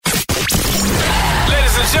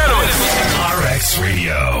and gentlemen, RX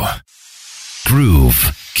Radio.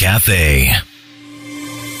 Groove Cafe.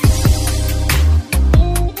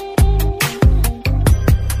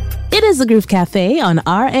 It is the Groove Cafe on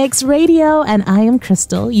RX Radio, and I am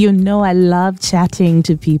Crystal. You know I love chatting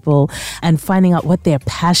to people and finding out what they're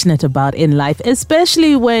passionate about in life,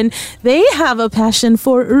 especially when they have a passion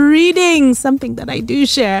for reading, something that I do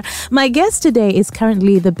share. My guest today is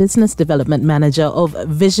currently the Business Development Manager of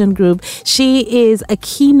Vision Group. She is a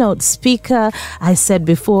keynote speaker. I said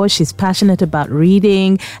before, she's passionate about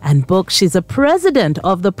reading and books. She's a president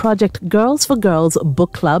of the project Girls for Girls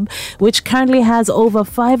Book Club, which currently has over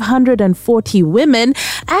 540 women,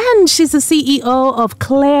 and she's the CEO of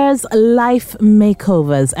Claire's Life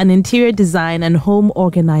Makeovers, an interior design and home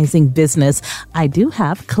organizing business. I do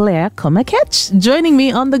have Claire Komakech joining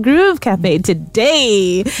me on the Groove Cafe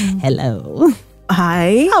today. Hello.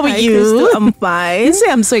 Hi. How are you? Crystal, I'm fine. You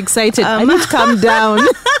say I'm so excited. I need to calm down.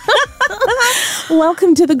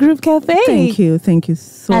 Welcome to the Groove Cafe. Thank you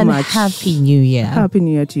so and much. Happy New Year. Happy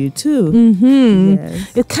New Year to you too. Mm-hmm.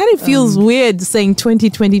 Yes. It kind of feels weird saying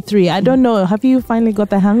 2023. I don't know. Have you finally got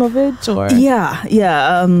the hang of it? Or Yeah.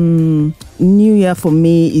 New Year for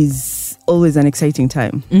me is always an exciting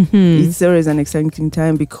time. Mm-hmm. It's always an exciting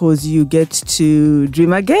time because you get to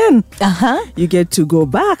dream again. You get to go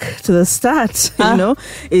back to the start. You know,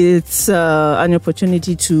 it's an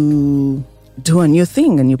opportunity to do a new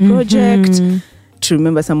thing, a new project, to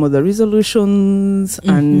remember some of the resolutions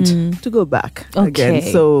and to go back again.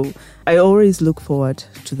 So I always look forward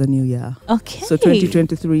to the new year. Okay. So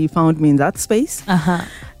 2023 found me in that space.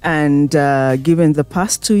 And given the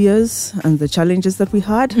past 2 years and the challenges that we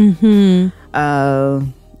had,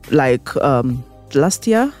 last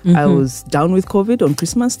year, I was down with COVID on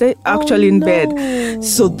Christmas Day, actually in bed.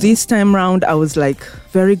 So this time round, I was like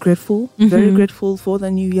very grateful for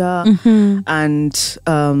the new year. And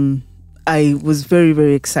I was very,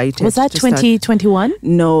 very excited. Was that 2021?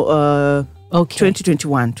 No, Okay.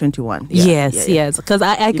 2021. Yes. Because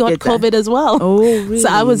I got COVID as well. Oh, really? So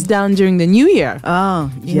I was down during the New Year.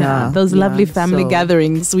 Oh, yeah. Those lovely family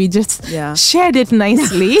gatherings. We just shared it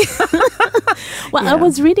nicely. Well, I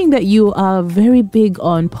was reading that you are very big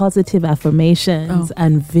on positive affirmations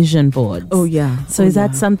and vision boards. Oh, yeah. So is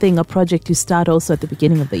that something, a project you start also at the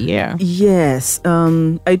beginning of the year? Yes.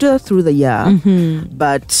 I do that through the year.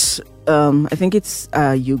 But I think it's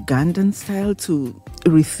Ugandan style to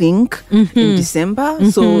rethink in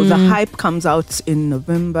December. So the hype comes out in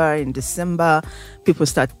November, in December. People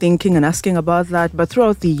start thinking and asking about that. But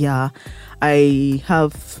throughout the year, I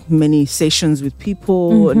have many sessions with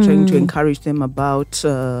people and trying to encourage them about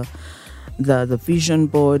the vision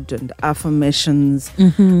board and affirmations.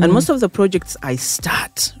 And most of the projects I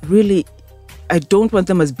start, really, I don't want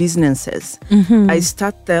them as businesses. I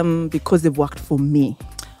start them because they've worked for me.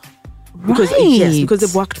 Because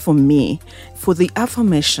they've worked for me. For the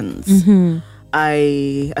affirmations,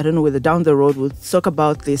 I don't know whether down the road we'll talk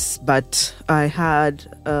about this, but I had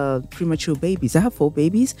premature babies. I have 4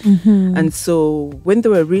 babies. And so when they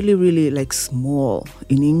were really, really like small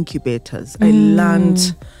in incubators, I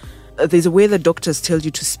learned there's a way that doctors tell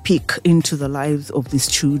you to speak into the lives of these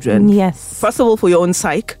children. Yes. First of all, for your own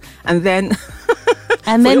psyche, and then...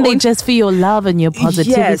 And then they just feel your love and your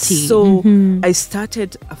positivity. Yes, so I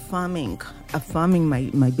started affirming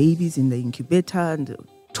my babies in the incubator and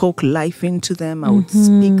talk life into them. I would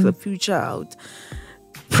speak the future. I would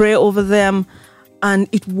pray over them, and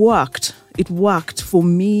it worked. It worked for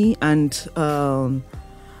me, and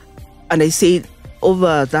I say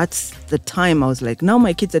over that's the time I was like, now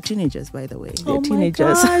my kids are teenagers. By the way, they're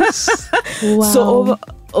teenagers. Wow. So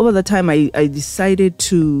over the time, I decided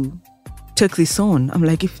to take this on. I'm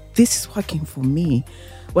like, if this is working for me,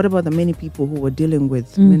 what about the many people who were dealing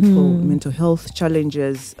with mental health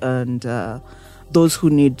challenges and those who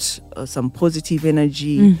need some positive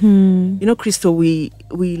energy? You know, Crystal, we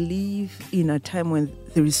live in a time when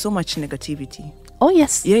there is so much negativity. Oh,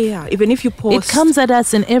 yes. Yeah. Even if you post, it comes at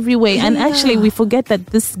us in every way. And actually, we forget that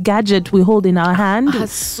this gadget we hold in our hand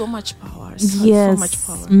has so much power. Yes. So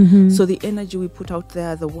much power. So the energy we put out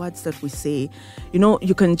there, the words that we say, you know,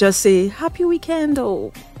 you can just say, happy weekend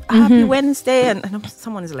or happy Wednesday. And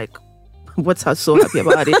someone is like, what's her so happy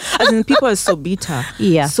about it? As in, people are so bitter.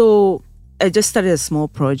 Yeah. So I just started a small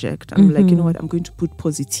project. I'm like, you know what? I'm going to put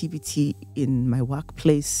positivity in my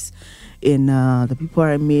workplace, in the people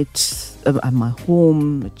I meet, at my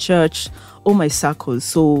home, church, all my circles.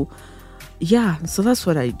 So Yeah, so that's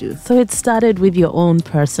what I do. So it started with your own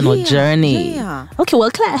personal journey. Yeah. Okay, well,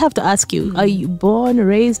 Claire, I have to ask you, are you born,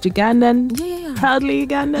 raised Ugandan? Yeah. Proudly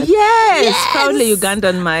Ugandan? Yes, proudly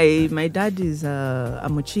Ugandan. My dad is a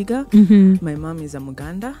Muchiga. Mm-hmm. My mom is a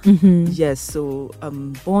Muganda. Mm-hmm. Yes, so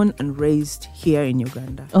I'm born and raised here in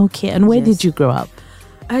Uganda. Okay, and where Yes. did you grow up?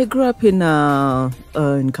 I grew up in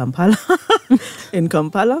Kampala. In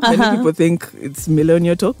Kampala. Many people think it's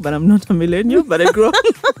millennial talk, but I'm not a millennial, but I grew up.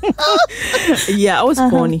 Yeah, I was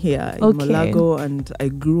born here in Okay. Mulago, and I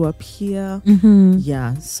grew up here. Mm-hmm.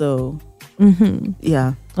 Yeah, so, Mm-hmm.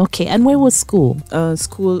 yeah. Okay, and where was school?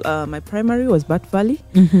 School, my primary was Bat Valley.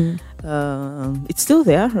 Mm-hmm. It's still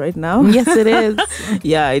there right now. Yes, it is.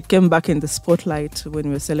 Yeah, it came back in the spotlight when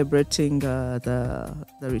we were celebrating the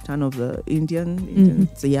return of the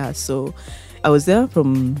Indians. Yeah, so I was there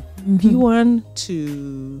from P1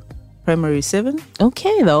 to primary 7.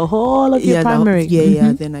 Okay, the whole of your primary.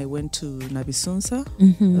 Yeah. Then I went to Nabisunsa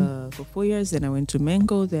Mm-hmm. for 4 years. Then I went to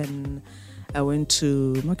Mengo. Then I went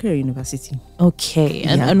to Makerere University. Okay,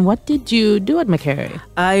 and what did you do at Makerere?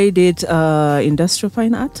 I did industrial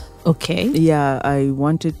fine art. Okay. Yeah, I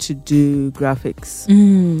wanted to do graphics.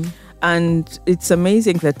 Mm. And it's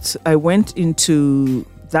amazing that I went into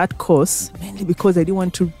that course mainly because I didn't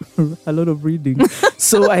want to a lot of reading.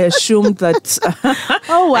 So I assumed that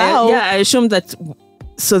Oh, wow. I assumed that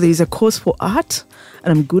so there's a course for art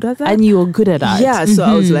and I'm good at that. And you were good at art. Yeah, so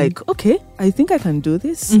I was Mhm. like, okay, I think I can do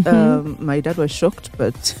this. My dad was shocked,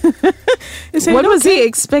 but he said, What was "Okay." he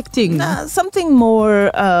expecting? Something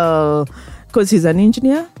more because he's an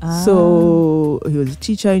engineer. So he was a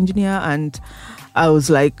teacher engineer, and I was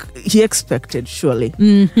like, he expected surely.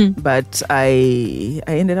 Mm-hmm. But I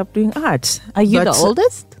ended up doing art. Are you But, the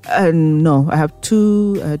oldest? No, I have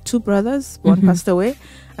two brothers. One passed away,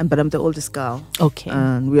 but I'm the oldest girl. Okay.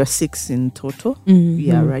 And we are 6 in total. Mhm.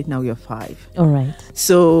 Yeah, right now we are 5. All right.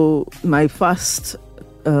 So my first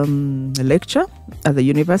lecture at the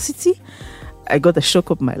university, I got the shock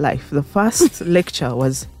of my life. The first lecture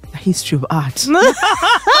was a history of art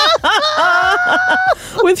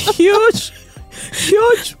with huge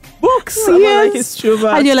books about the history of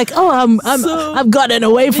art. And you're like, I've gotten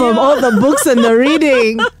away from all the books and the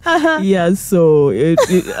reading. Yeah, so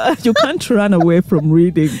you can't run away from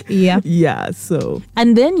reading. Yeah. So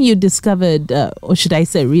And then you discovered, or should I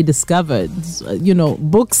say rediscovered,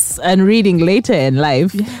 books and reading later in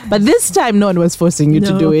life. But this time, no one was forcing you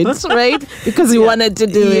to No. do it, right? Because you wanted to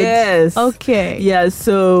do it. Yes. Okay. Yeah,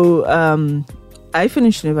 so I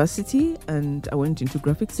finished university and I went into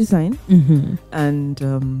graphics design. Mm-hmm. And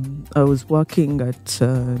I was working at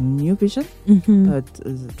New Vision. Mm-hmm.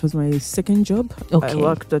 It was my second job. Okay. I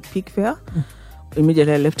worked at Peak Fair.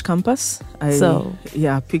 Immediately I left campus.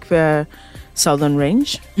 Peak Fair Southern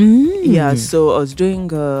Range. Mm. Yeah, so I was doing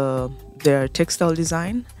their textile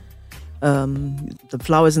design, the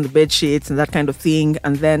flowers in the bed sheets and that kind of thing.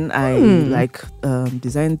 And then I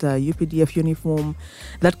designed the UPDF uniform,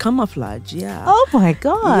 that camouflage. Yeah. Oh my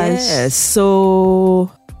gosh. Yes.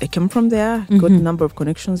 So I came from there, got a number of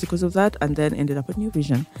connections because of that, and then ended up at New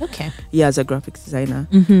Vision. Okay. Yeah, as a graphics designer.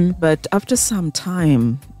 Mm-hmm. But after some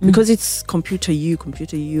time, because it's computer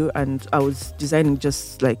U, and I was designing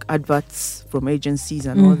just like adverts from agencies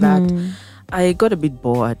and all that, I got a bit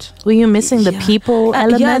bored. Were you missing the people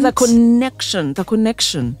element? Yeah, the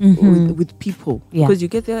connection with people. Yeah. Because you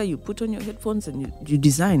get there, you put on your headphones and you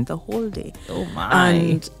design the whole day. Oh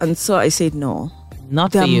my. And so I said, no.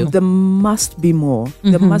 Not for you. There must be more.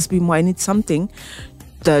 There must be more. I need something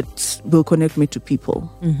that will connect me to people.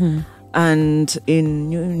 Mm-hmm. And in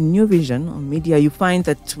New Vision or media, you find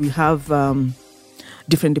that we have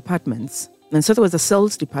different departments. And so there was a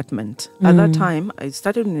sales department. At that time, I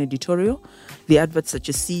started in editorial, the adverts that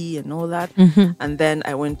you see and all that. And then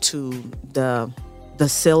I went to the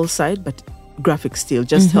sales side, but graphics still,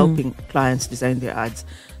 just helping clients design their ads.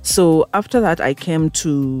 So after that, I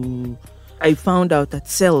found out that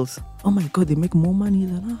sales, oh my God, they make more money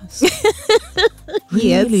than us.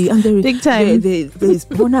 Really? Yes, And big time. There's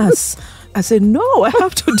bonus. I said, no, I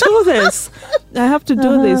have to do this. I have to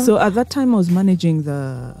do this. So at that time, I was managing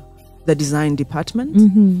the design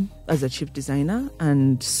department as a chief designer.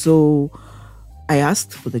 And so I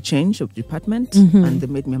asked for the change of department and they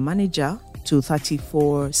made me a manager to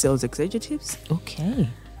 34 sales executives. Okay.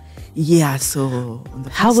 Yeah, so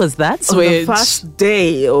How was that on the switch? first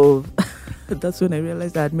day of that's when I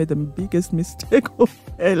realized I had made the biggest mistake of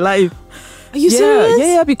my life. Are you serious?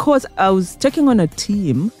 Yeah, because I was taking on a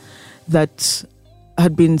team that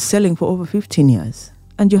had been selling for over 15 years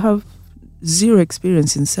and you have zero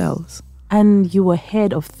experience in sales. And you were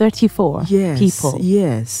head of 34 Yes, people.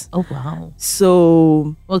 yes. Oh, wow.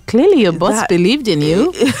 So Well, clearly your boss believed in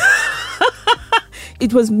you.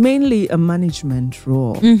 it was mainly a management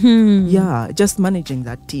role. Mm-hmm. Yeah, just managing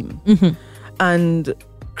that team. Mm-hmm. And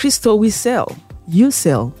Crystal, we sell. You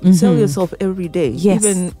sell. You sell yourself every day, Yes.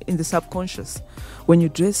 even in the subconscious. When you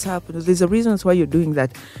dress up, there's a reason why you're doing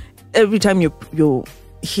that. Every time you're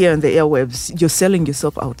here in the airwaves, you're selling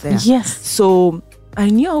yourself out there. Yes. So I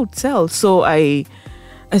knew I would sell. So I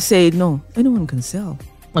said, no, anyone can sell.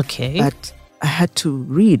 Okay. But I had to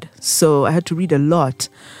read. So I had to read a lot.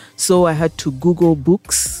 So I had to Google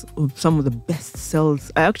books of some of the best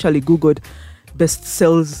sells. I actually Googled best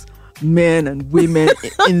sells men and women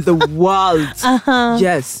in the world. Uh-huh.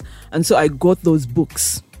 Yes. And so I got those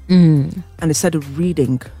books and I started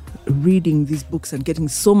reading these books and getting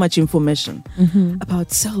so much information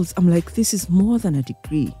about sales. I'm like, this is more than a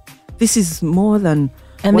degree. This is more than...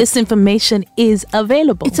 And this information is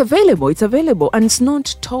available. It's available. And it's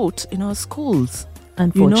not taught in our schools.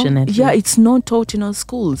 Unfortunately. Yeah, it's not taught in our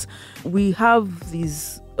schools. We have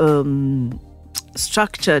these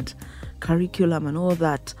structured curriculum and all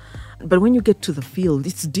that. But when you get to the field,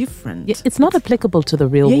 it's different. Yeah, it's not applicable to the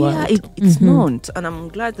real world. Yeah, it's not. And I'm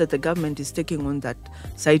glad that the government is taking on that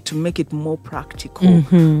side to make it more practical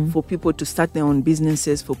for people to start their own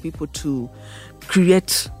businesses, for people to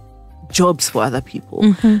create jobs for other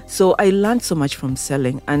people. So I learned so much from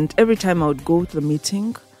selling. And every time I would go to the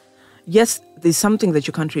meeting, yes, there's something that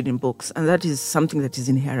you can't read in books, and that is something that is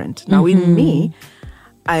inherent. Now, in me,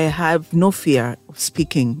 I have no fear of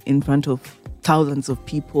speaking in front of thousands of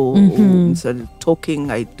people or sort of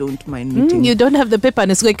talking. I don't mind meeting. You don't have the paper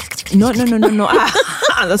and it's going... No.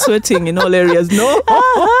 I'm sweating in all areas. No.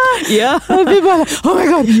 Yeah. People are like, oh my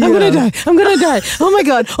God, I'm going to die. Oh my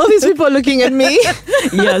God, all these people are looking at me.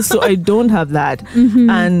 Yeah, so I don't have that.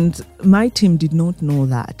 And my team did not know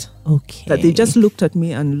that. Okay. That they just looked at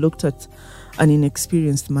me and looked at an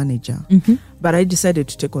inexperienced manager. But I decided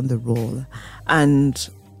to take on the role. And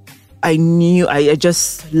I knew, I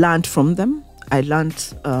just learned from them. I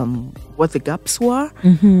learned what the gaps were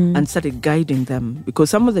and started guiding them, because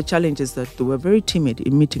some of the challenges that they were very timid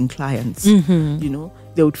in meeting clients,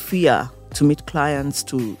 they would fear to meet clients,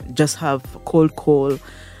 to just have a cold call.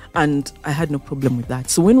 And I had no problem with that.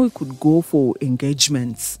 So when we could go for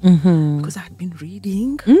engagements, because I had been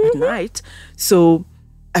reading at night, so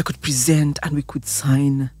I could present and we could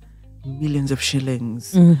sign millions of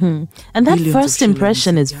shillings. And that first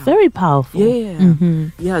impression is very powerful.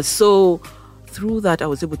 Yeah. So through that, I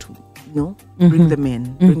was able to, bring them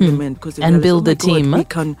in, because they and build the God, team. we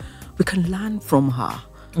can learn from her.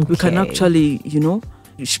 Okay. We can actually,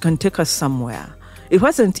 she can take us somewhere. It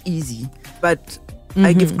wasn't easy, but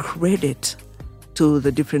I give credit to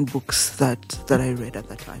the different books that I read at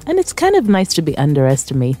that time. And it's kind of nice to be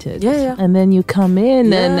underestimated. Yeah. And then you come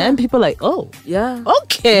in and people are like, oh, Yeah.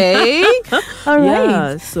 okay. All right.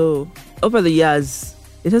 Yeah. So over the years,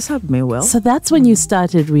 it has served me well. So that's when you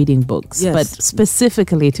started reading books, Yes. but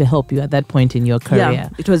specifically to help you at that point in your career. Yeah,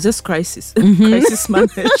 it was just crisis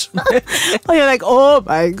management. Oh, you're like, oh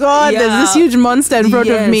my God, there's this huge monster in front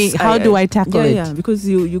of me. How do I tackle it? Yeah, because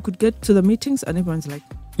you could get to the meetings and everyone's like...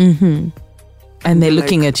 And they're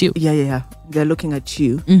looking at you. Yeah. They're looking at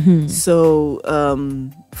you. So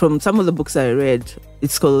from some of the books I read,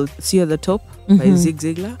 it's called See at the Top by Zig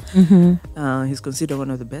Ziglar. He's considered one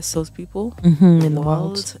of the best salespeople In the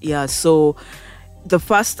world. Yeah, so the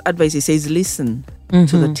first advice he says, listen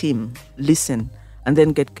to the team. Listen. And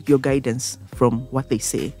then get your guidance from what they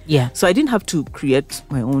say. Yeah. So I didn't have to create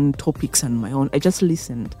my own topics and my own. I just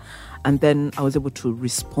listened. And then I was able to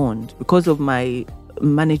respond. Because of my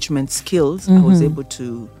management skills, I was able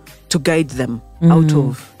to guide them out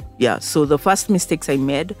of... Yeah, so the first mistakes I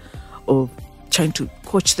made of trying to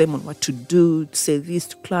coach them on what to do, say this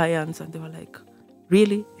to clients, and they were like,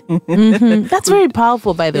 really? That's very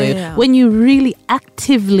powerful, by the way. Yeah. When you really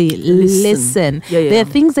actively listen. Yeah. There are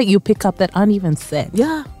things that you pick up that aren't even said.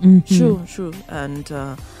 Yeah, true. And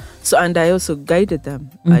and I also guided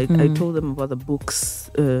them. I told them about the books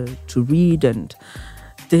to read, and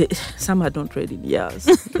some had not read in years.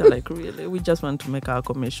 They're like, really? We just want to make our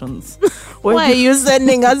commissions. Why are you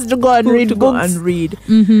sending us to go and read to books? go and read.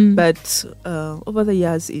 But over the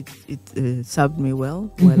years, it served me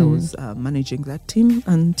well while I was managing that team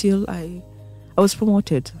until I was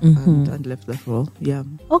promoted and left that role. Yeah.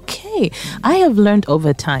 Okay. I have learned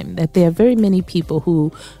over time that there are very many people who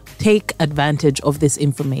take advantage of this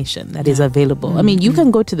information that is available. I mean, you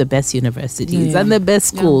can go to the best universities and the best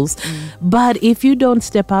schools, but if you don't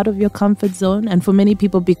step out of your comfort zone, and for many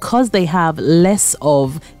people, because they have less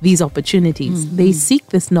of these opportunities, they seek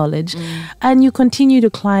this knowledge and you continue to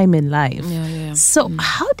climb in life. So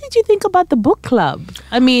how did you think about the book club?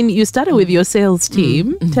 I mean, you started with your sales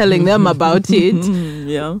team, telling them about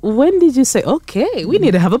it. When did you say, okay, we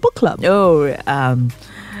need to have a book club?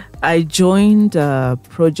 I joined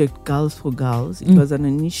Project Girls for Girls. It was an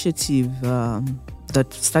initiative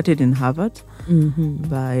that started in Harvard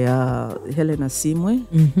by Helena Simwe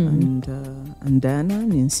and Diana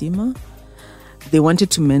Ninsima. They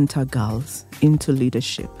wanted to mentor girls into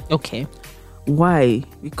leadership. Okay. Why?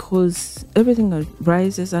 Because everything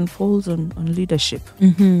rises and falls on leadership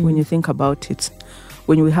when you think about it.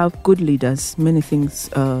 When we have good leaders, many things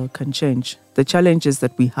can change. The challenges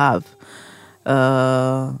that we have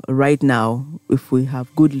right now, if we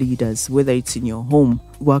have good leaders, whether it's in your home,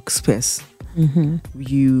 workspace,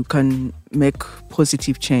 you can make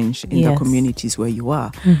positive change in the communities where you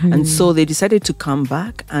are. And so they decided to come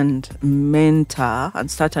back and mentor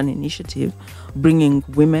and start an initiative, bringing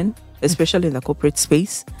women, especially in the corporate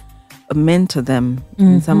space, mentor them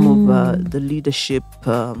in some of the leadership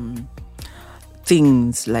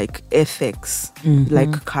things like ethics,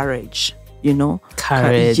 like courage.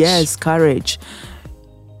 Courage. Yes, courage.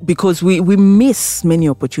 Because we miss many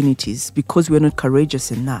opportunities because we're not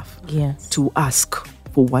courageous enough to ask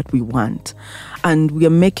for what we want. And we are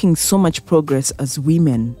making so much progress as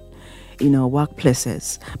women in our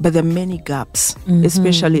workplaces, but there are many gaps,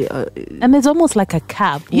 especially... and there's almost like a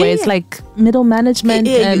cap where it's like middle management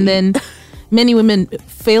and then many women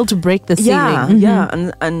fail to break the ceiling.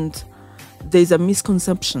 And there's a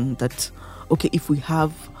misconception that, okay, if we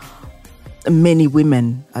have many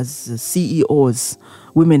women as CEOs,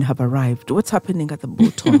 women have arrived. What's happening at the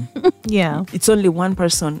bottom? It's only one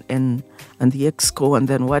person and the exco, and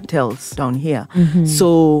then what else down here?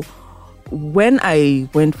 So when I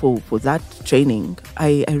went for that training,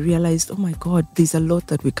 I realized, oh my God, there's a lot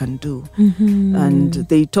that we can do. And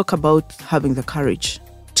they talk about having the courage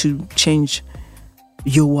to change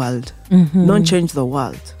your world, not change the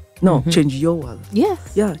world. No, change your world.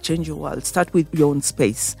 Change your world. Start with your own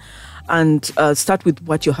space. And start with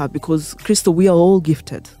what you have, because Crystal, we are all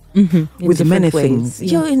gifted with many things.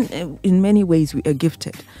 In many ways we are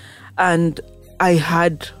gifted. And I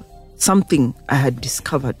had something I had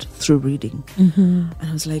discovered through reading. And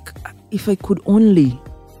I was like, if I could only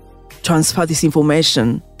transfer this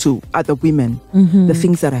information to other women, the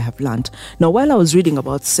things that I have learned. Now, while I was reading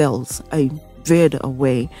about sales, I veered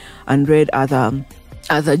away and read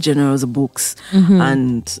other generous books,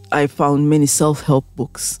 and I found many self-help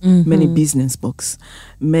books, many business books,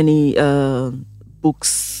 many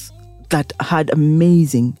books that had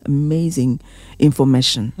amazing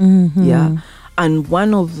information. And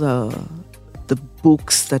one of the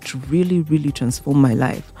books that really, really transformed my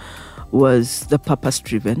life was The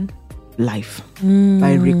Purpose-Driven Life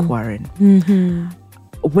by Rick Warren.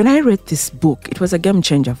 When I read this book, it was a game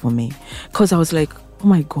changer for me, because I was like, oh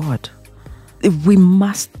my God, we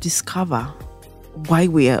must discover why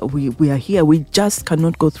we are here. We just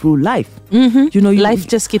cannot go through life. Life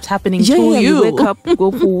just keeps happening to you. You wake up,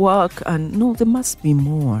 go for work, and no, there must be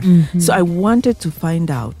more. So I wanted to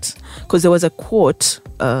find out, because there was a quote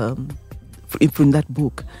from that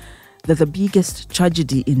book, that the biggest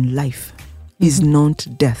tragedy in life is not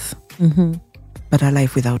death, but a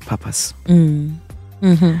life without purpose.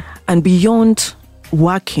 And beyond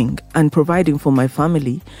working and providing for my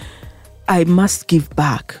family, I must give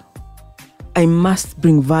back. I must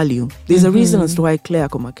bring value. There's a reason as to why Claire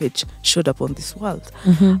Komakech showed up on this world.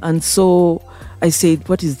 And so I said,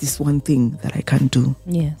 what is this one thing that I can do?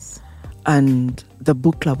 Yes. And the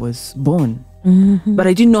book club was born. But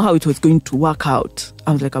I didn't know how it was going to work out.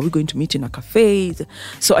 I was like, are we going to meet in a cafe?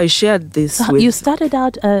 So I shared this with... You started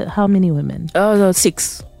out how many women?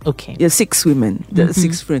 6. Okay. Yeah, 6 women.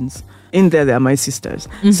 6 friends. In there, they are my sisters.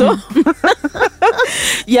 So...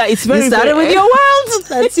 yeah, it's very... You started with your world.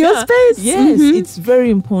 That's your space. Yes, it's very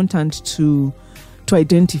important to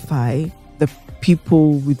identify the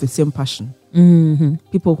people with the same passion.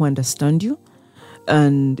 People who understand you.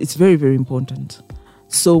 And it's very, very important.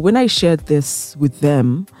 So when I shared this with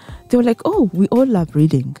them, they were like, oh, we all love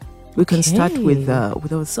reading. We can start with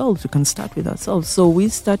ourselves. We can start with ourselves. So we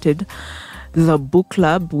started the book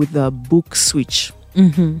club with the book switch.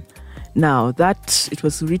 Now, it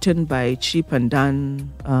was written by Chip and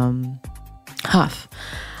Dan Huff.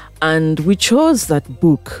 And we chose that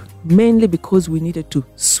book mainly because we needed to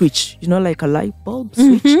switch, like a light bulb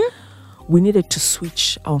switch. we needed to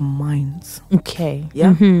switch our minds. Okay.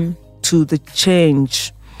 Yeah. To the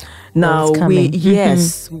change. Now we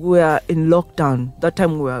are in lockdown. That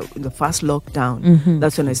time we were in the first lockdown.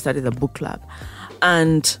 That's when I started the book club.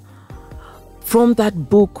 And from that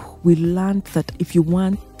book, we learned that if you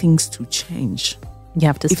want things to change, you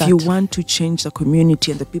have to start. If you want to change the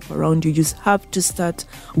community and the people around you, you just have to start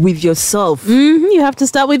with yourself. You have to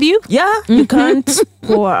start with you. Yeah. You can't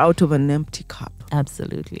pour out of an empty cup.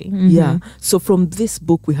 Absolutely. Yeah. So from this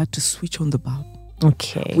book, we had to switch on the bulb.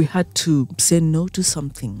 Okay. We had to say no to some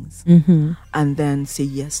things and then say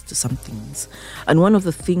yes to some things. And one of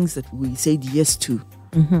the things that we said yes to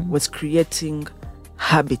was creating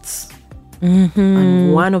habits.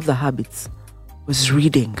 And one of the habits was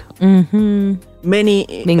reading. Many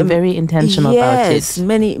being very intentional about it. Yes,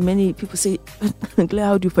 many people say, Claire,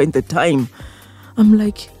 how do you find the time? I'm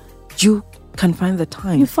like, you can find the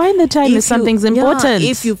time. You find the time if something's important.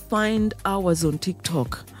 If you find hours on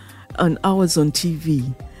TikTok and hours on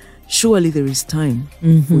TV, surely there is time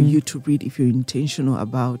for you to read if you're intentional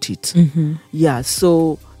about it. Yeah,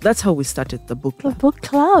 so that's how we started the book club. The book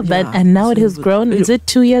club. And now it has grown. Is it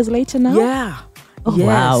 2 years later now? Yeah. Oh, yes,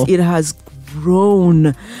 wow. It has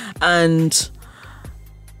grown. And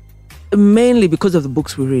mainly because of the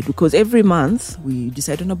books we read. Because every month we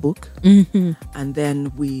decide on a book and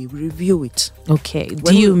then we review it. Okay.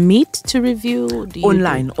 Do you meet to review?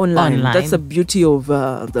 Online. That's the beauty of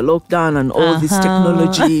the lockdown and all this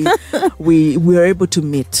technology. we are able to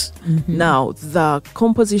meet. Now, the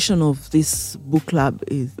composition of this book club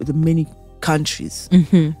is the many countries,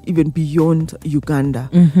 even beyond Uganda.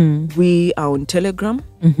 We are on Telegram.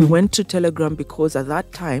 We went to Telegram because at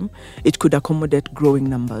that time it could accommodate growing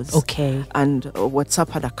numbers. Okay. And WhatsApp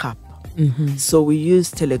had a cap. So we use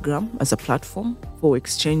Telegram as a platform for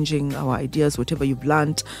exchanging our ideas, whatever you've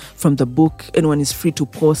learned from the book. Anyone is free to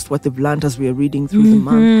post what they've learned as we are reading through the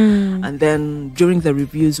month. And then during the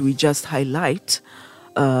reviews, we just highlight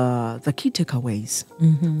the key takeaways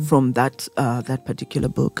from that particular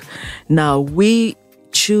book. Now, we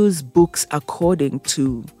choose books according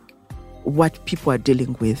to what people are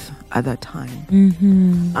dealing with at that time.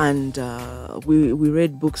 And we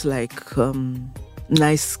read books like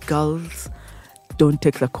Nice Girls Don't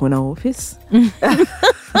Take the Corner Office.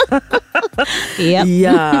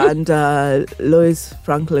 Yeah, and Lois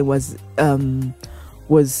Franklin was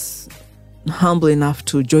humble enough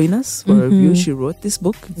to join us for a review. She wrote this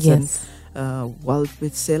book. It's a world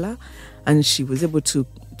bestseller, and she was able to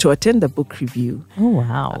attend the book review. Oh,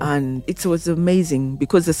 wow. And it was amazing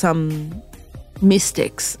because there's some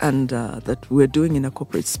mistakes and that we're doing in a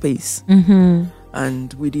corporate space.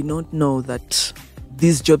 And we did not know that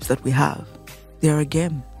these jobs that we have, they're a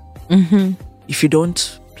game. If you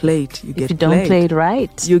don't play it, you get played. If you don't play it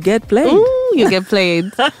right, you get played. Ooh, you get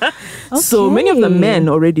played. So many of the men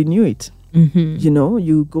already knew it. You know,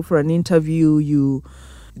 you go for an interview,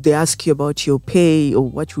 they ask you about your pay or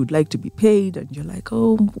what you would like to be paid, and you're like,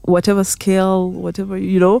 oh, whatever scale, whatever,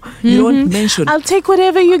 you don't mention. I'll take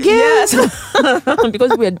whatever you give. Yes,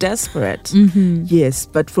 because we are desperate. Yes,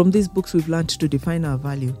 but from these books, we've learned to define our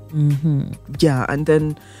value. Yeah, and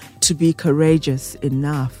then to be courageous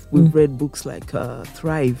enough. We've read books like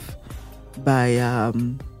Thrive by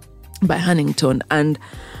Huntington, and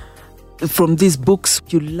from these books,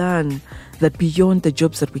 you learn that beyond the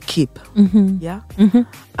jobs that we keep, you're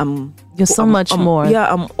so much more.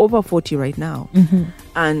 Yeah, I'm over 40 right now.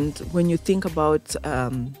 And when you think about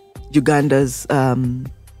Uganda's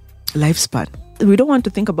lifespan, we don't want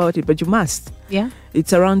to think about it, but you must. Yeah.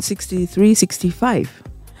 It's around 63, 65.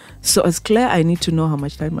 So as Claire, I need to know how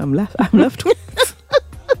much time I'm left with.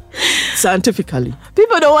 Scientifically.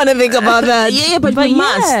 People don't want to think about that. But we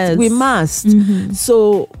must. We must.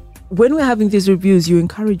 So when we're having these reviews, you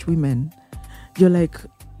encourage women. You're like,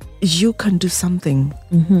 you can do something.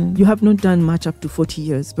 You have not done much up to 40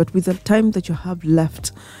 years, but with the time that you have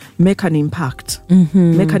left, make an impact.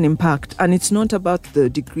 Make an impact. And it's not about the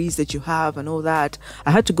degrees that you have and all that.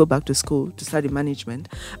 I had to go back to school to study management.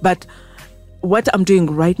 But what I'm doing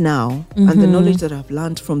right now and the knowledge that I've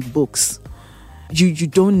learned from books, you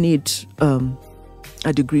don't need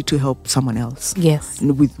a degree to help someone else. Yes.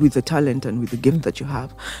 With the talent and with the gift that you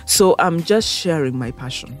have. So I'm just sharing my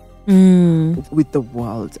passion with the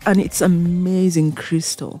world. And it's amazing,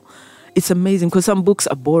 Crystal. It's amazing because some books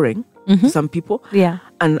are boring to some people. Yeah.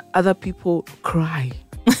 And other people cry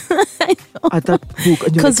at that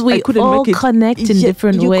book. Because we all connect in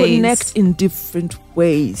different ways. You connect in different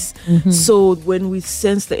ways. So when we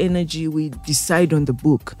sense the energy, we decide on the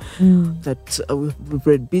book. That we've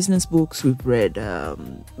read business books, we've read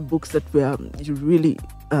books that were really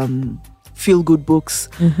feel good books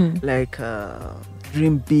like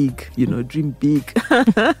Dream Big, Dream Big.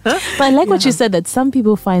 But I like what you said, that some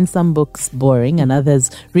people find some books boring and others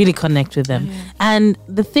really connect with them. And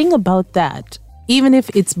the thing about that, even if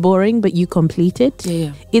it's boring but you complete it,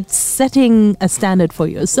 it's setting a standard for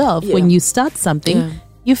yourself. When you start something,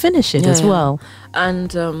 you finish it as well. And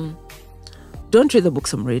don't read the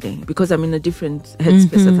books I'm reading, because I'm in a different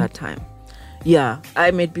headspace at that time. Yeah,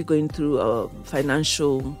 I might be going through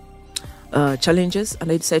financial challenges, and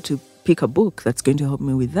I decided to pick a book that's going to help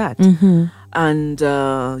me with that. And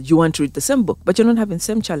you want to read the same book, but you're not having the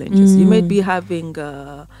same challenges. You might be having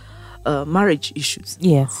marriage issues.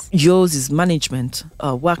 Yes. Yours is management,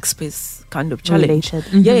 workspace kind of challenge.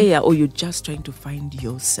 Or you're just trying to find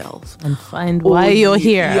yourself and find why you're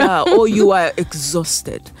here. Or you are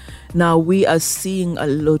exhausted. Now we are seeing a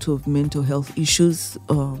lot of mental health issues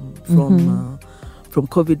from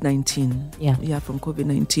COVID-19. From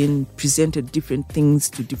COVID-19 presented different things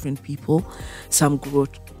to different people. Some grew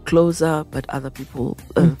closer, but other people,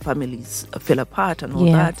 families fell apart and all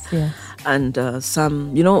that. Yes. And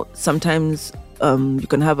some, sometimes you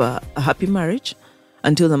can have a happy marriage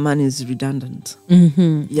until the man is redundant.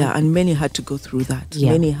 And many had to go through that.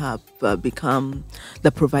 Many have become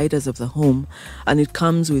the providers of the home, and it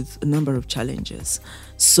comes with a number of challenges.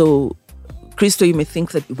 So, Crystal, you may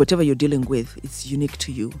think that whatever you're dealing with is unique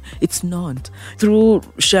to you. It's not. Through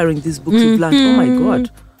sharing these books, we've learned, oh my God,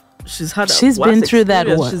 she's been through that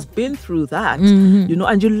one. She's been through that, and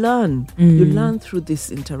you learn. You learn through this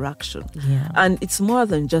interaction. And it's more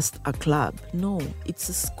than just a club. No, it's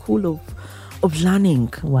a school of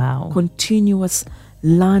learning. Wow. Continuous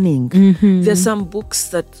learning. There's some books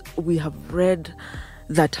that we have read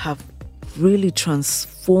that have really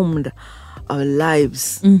transformed our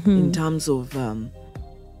lives in terms of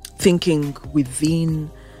thinking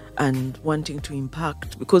within and wanting to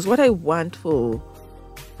impact. Because what I want for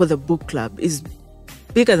the book club is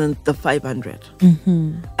bigger than the 500.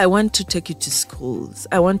 I want to take it to schools.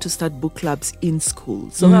 I want to start book clubs in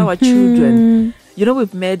schools. So our children,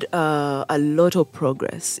 we've made a lot of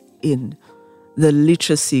progress in the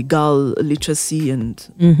literacy, girl literacy,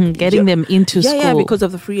 and getting them into school. Yeah, because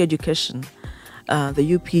of the free education.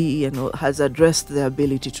 The UP has addressed the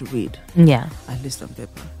ability to read. Yeah. At least on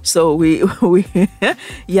paper. So we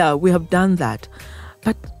have done that.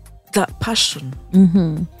 But the passion,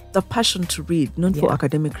 to read, not for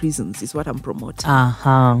academic reasons, is what I'm promoting.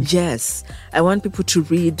 Yes. I want people to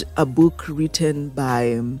read a book written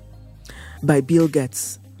by Bill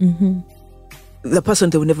Gates, the person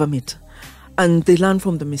they will never meet. And they learn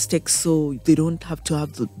from the mistakes, so they don't have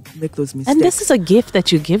to make those mistakes. And this is a gift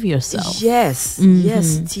that you give yourself. Yes,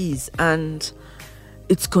 yes, it is. And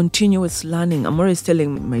it's continuous learning. I'm always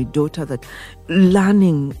telling my daughter that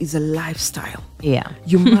learning is a lifestyle. Yeah.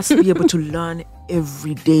 You must be able to learn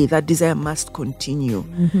every day. That desire must continue.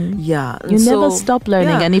 Yeah. You never stop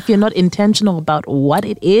learning. And if you're not intentional about what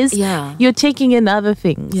it is, you're taking in other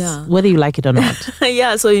things, whether you like it or not.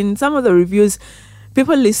 So in some of the reviews,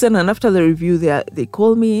 people listen, and after the review, they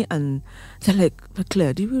call me and they're like, "But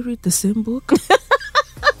Claire, did we read the same book?"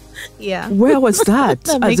 Where was that?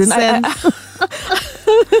 That makes sense.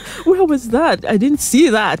 Where was that? I didn't see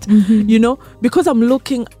that. Because I'm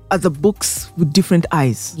looking at the books with different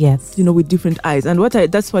eyes. Yes. With different eyes. And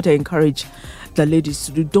that's what I encourage the ladies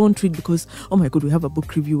to do. Don't read because, oh my God, we have a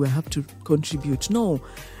book review, I have to contribute. No,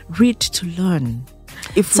 read to learn.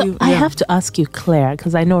 I have to ask you, Claire,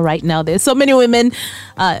 because I know right now there's so many women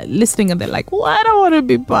listening and they're like, well, I don't want to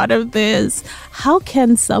be part of this. How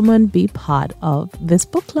can someone be part of this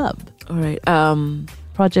book club? All right.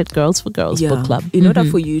 Project Girls for Girls book club. In order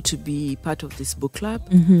for you to be part of this book club,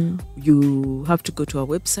 you have to go to our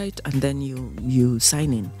website and then you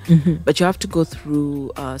sign in. But you have to go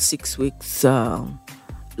through 6 weeks,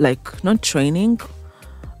 not training.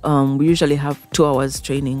 We usually have 2 hours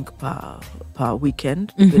training per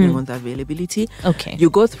weekend, depending on the availability. Okay.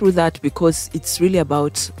 You go through that because it's really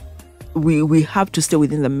about, we have to stay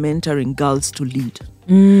within the mentoring girls to lead.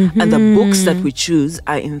 And the books that we choose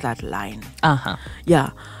are in that line.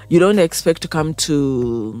 Yeah. You don't expect to come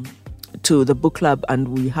to the book club and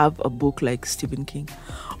we have a book like Stephen King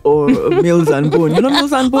or Mills and Boone. You know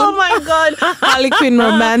Mills and Boone? Oh my God. Harlequin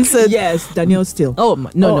romance. Yes, Danielle Steele. Oh,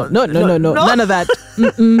 no. None of that.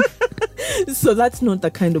 So that's not the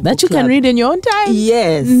kind of that book you club. Can read in your own time.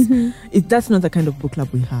 Yes. That's not the kind of book club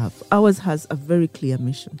we have. Ours has a very clear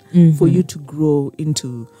mission for you to grow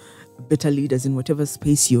into better leaders in whatever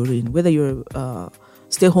space you're in, whether you're a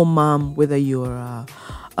stay-home mom, whether you're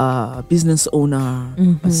a business owner,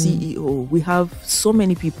 a CEO. We have so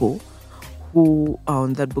many people who are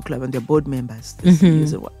on that book club and they're board members.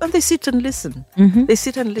 And they sit and listen. They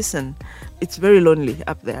sit and listen. It's very lonely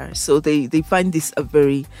up there. So they find this a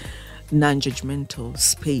very non-judgmental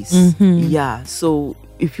space. Yeah. So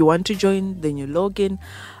if you want to join, then you log in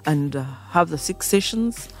and have the 6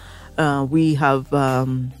 sessions. We have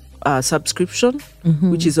a subscription,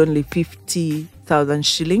 which is only 50,000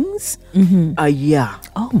 shillings a year.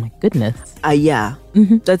 Oh my goodness. A year.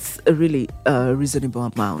 That's a really reasonable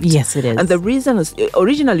amount. Yes, it is. And the reason is,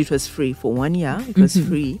 originally it was free for 1 year. It was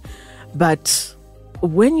free. But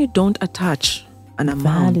when you don't attach an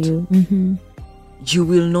amount, Value. you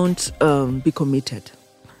will not be committed.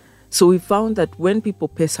 So we found that when people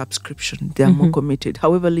pay subscription, they are more committed,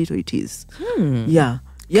 however little it is. Yeah.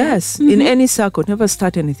 Yes. In any circle, never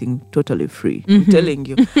start anything totally free. I'm telling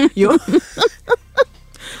you.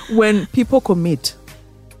 When people commit,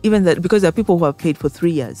 even that, because there are people who have paid for 3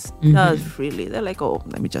 years, that's freely. They're like, oh,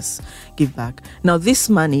 let me just give back. Now, this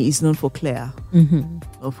money is not for Claire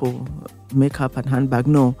or for makeup and handbag.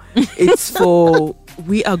 No, it's for,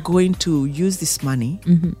 we are going to use this money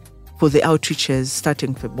for the outreaches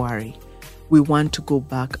starting February. We want to go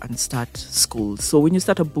back and start schools. So when you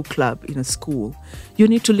start a book club in a school, you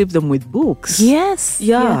need to leave them with books. Yes.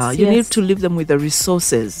 Yeah, you need to leave them with the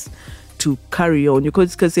resources to carry on,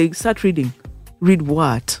 because they start reading. Read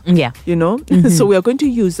what? Yeah. You know? So we are going to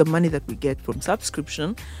use the money that we get from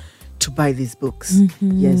subscription to buy these books.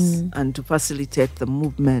 Yes. And to facilitate the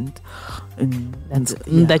movement.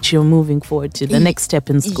 That you're moving forward to the next step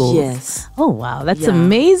in school. Yes. Oh, wow. That's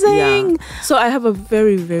amazing. Yeah. So I have a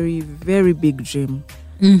very, very, very big dream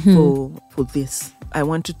for this. I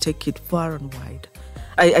want to take it far and wide.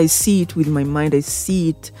 I see it with my mind. I see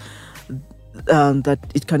it that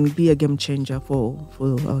it can be a game changer for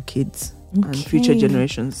our kids and future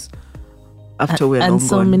generations after we're long gone. And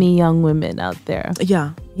so many young women out there.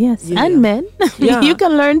 Yeah. Yes. Yeah, and yeah. men. Yeah. You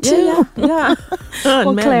can learn too. Yeah.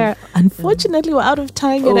 Well, Claire, unfortunately, we're out of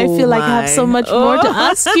time and I feel like I have so much more to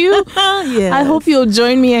ask you. Yes. I hope you'll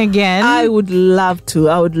join me again. I would love to.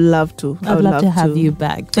 I'd love to have you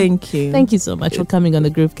back. Thank you. Thank you so much for coming on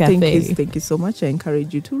the Groove Cafe. Thank you so much. I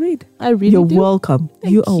encourage you to read. I really You're do. welcome.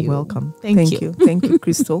 Thank you are you. welcome. Thank you. Thank you,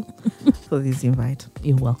 Crystal, for this invite.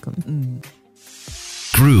 You're welcome.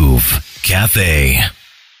 Groove Cafe.